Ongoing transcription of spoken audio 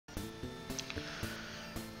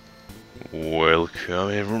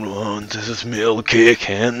Welcome everyone, this is Metalkick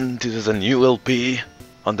and this is a new LP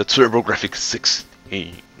on the Turbografx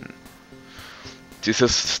 16. This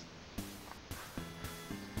is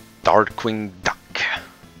Darkwing Duck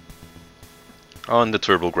on the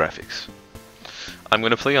Turbografx. I'm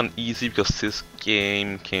gonna play on easy because this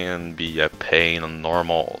game can be a pain on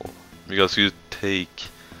normal, because you take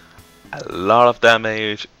a lot of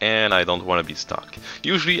damage and I don't want to be stuck.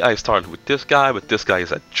 Usually I start with this guy, but this guy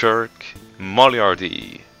is a jerk.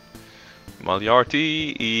 Moliarty.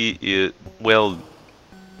 Well,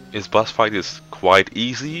 his boss fight is quite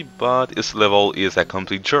easy, but his level is a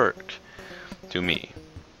complete jerk to me.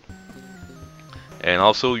 And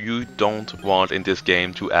also you don't want in this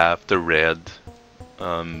game to have the red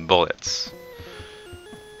bullets.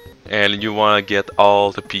 And you want to get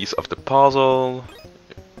all the piece of the puzzle.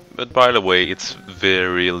 But by the way, it's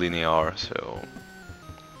very linear, so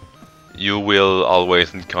you will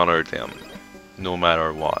always encounter them, no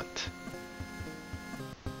matter what.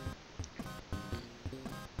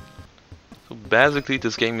 So basically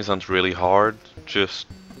this game isn't really hard, just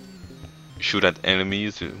shoot at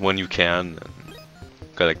enemies when you can,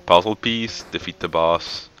 collect puzzle piece, defeat the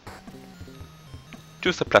boss.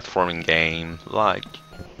 Just a platforming game, like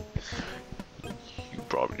you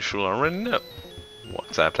probably should already know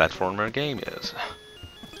what a platformer game is.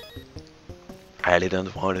 I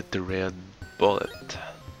didn't want the red bullet.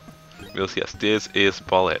 Because yes, this is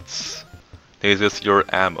bullets. This is your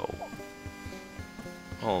ammo.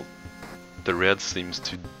 Well, the red seems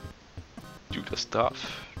to do the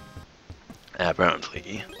stuff.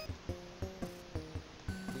 Apparently.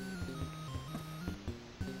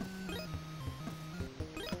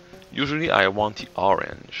 Usually I want the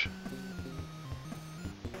orange.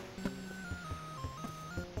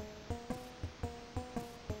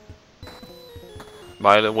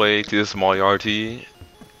 By the way, this is Moliarty.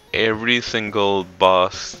 Every single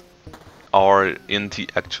boss are in the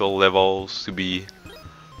actual levels to be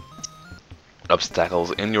obstacles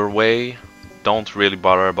in your way. Don't really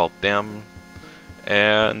bother about them.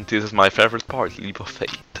 And this is my favorite part, Leap of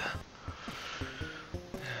Faith.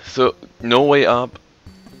 So, no way up,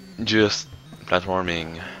 just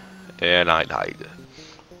platforming, and I died.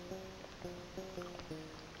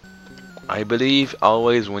 I believe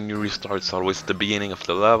always when you restart it's always the beginning of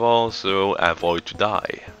the level, so avoid to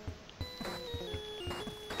die.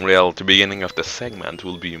 Well, the beginning of the segment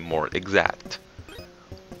will be more exact.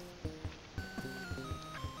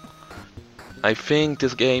 I think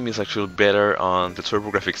this game is actually better on the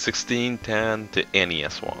Turbografx 16 than the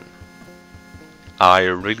NES one. I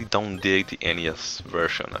really don't dig the NES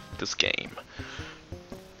version of this game.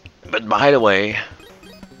 But by the way,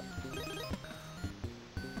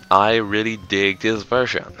 I really dig this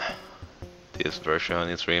version. This version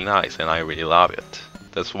is really nice and I really love it.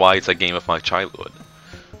 That's why it's a game of my childhood.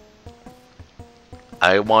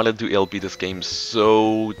 I wanted to LP this game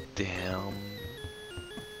so damn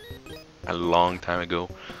a long time ago.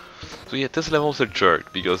 So yeah, this level is a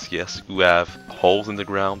jerk because yes, you have holes in the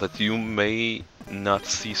ground that you may not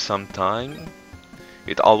see sometime.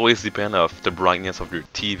 It always depends on the brightness of your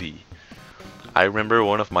TV. I remember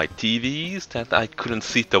one of my TVs that I couldn't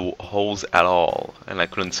see the holes at all, and I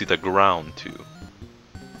couldn't see the ground too.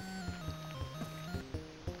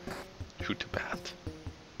 Shoot the bat.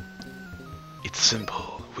 It's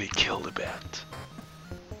simple, we kill the bat.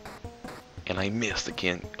 And I missed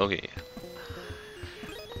again, okay.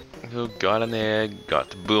 So got an egg,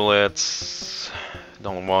 got the bullets,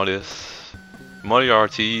 don't want this.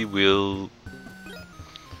 Moliarty will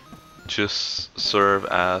just serve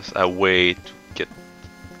as a way to get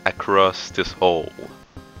across this hole.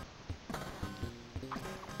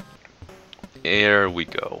 Here we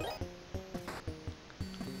go.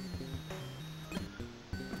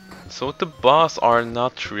 So the boss are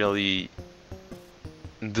not really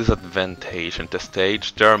disadvantage in the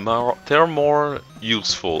stage. They're more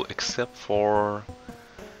useful, except for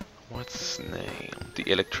what's his name? The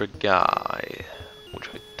electric guy, which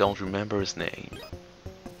I don't remember his name.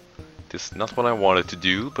 This is not what I wanted to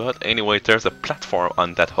do, but anyway, there's a platform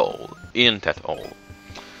on that hole, in that hole.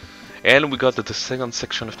 And we got to the second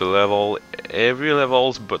section of the level. Every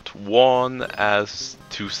level but one has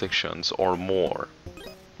two sections or more.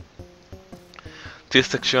 This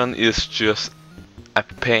section is just a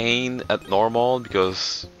pain at normal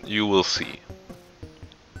because you will see.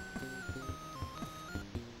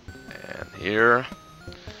 And here,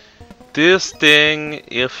 this thing,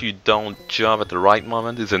 if you don't jump at the right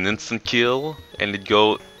moment, is an instant kill, and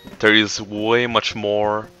there is way much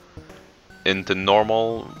more in the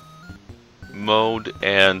normal mode,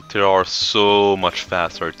 and they are so much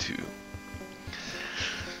faster too.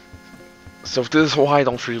 So this is why I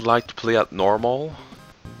don't really like to play at normal.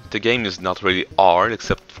 The game is not really hard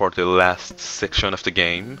except for the last section of the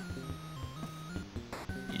game.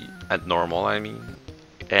 At normal, I mean.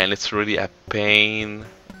 And it's really a pain.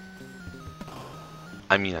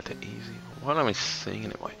 I mean at the easy. What am I saying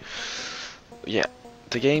anyway? Yeah,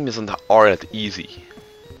 the game isn't hard at easy.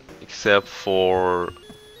 Except for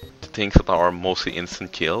the things that are mostly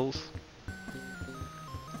instant kills.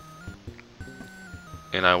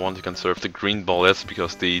 And I want to conserve the green bullets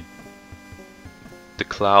because the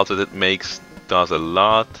cloud that it makes does a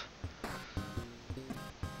lot.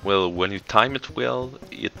 Well, when you time it well,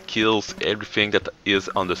 it kills everything that is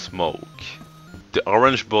on the smoke. The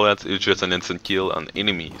orange bullet is just an instant kill on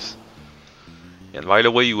enemies. And by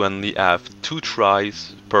the way, you only have 2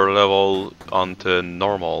 tries per level on the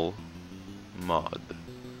normal mod.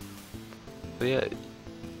 So yeah.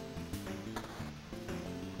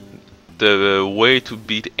 The way to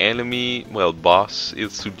beat enemy, well, boss,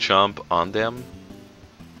 is to jump on them.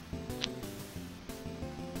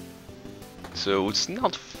 So it's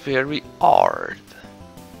not very hard.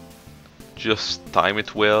 Just time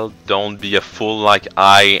it well, don't be a fool like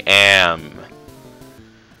I am.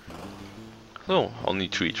 So, only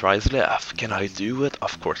 3 tries left. Can I do it?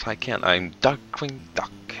 Of course I can. I'm Darkwing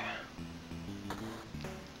Duck.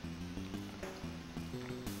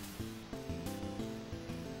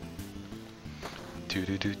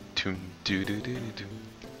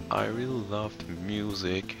 I really love the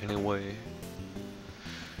music anyway.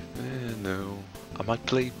 No, I might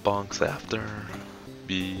play bonks after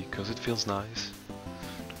because it feels nice.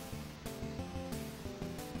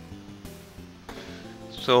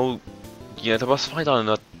 So yeah, the boss fights are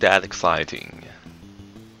not that exciting.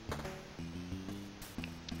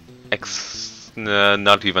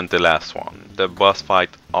 Not even the last one. The boss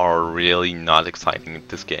fights are really not exciting in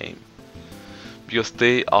this game. Because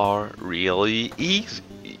they are really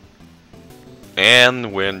easy.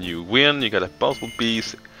 And when you win, you get a puzzle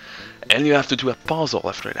piece, and you have to do a puzzle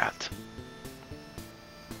after that.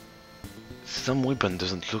 Some weapon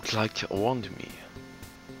doesn't look like one to me.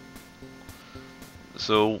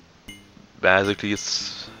 So basically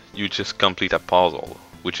it's you just complete a puzzle,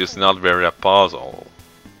 which is not very a puzzle.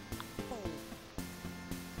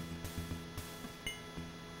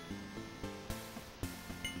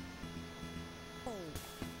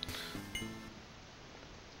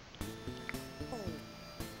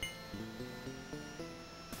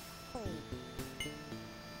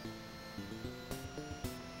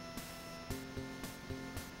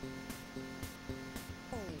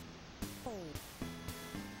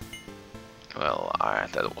 Well,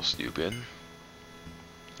 alright, that was stupid.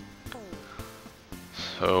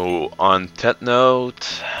 So, on that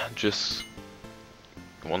note, just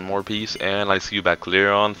one more piece, and I see you back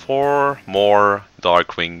later on for more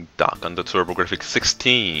Darkwing Duck on the Turbografx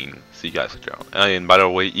 16. See you guys later on. And by the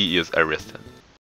way, he is arrested.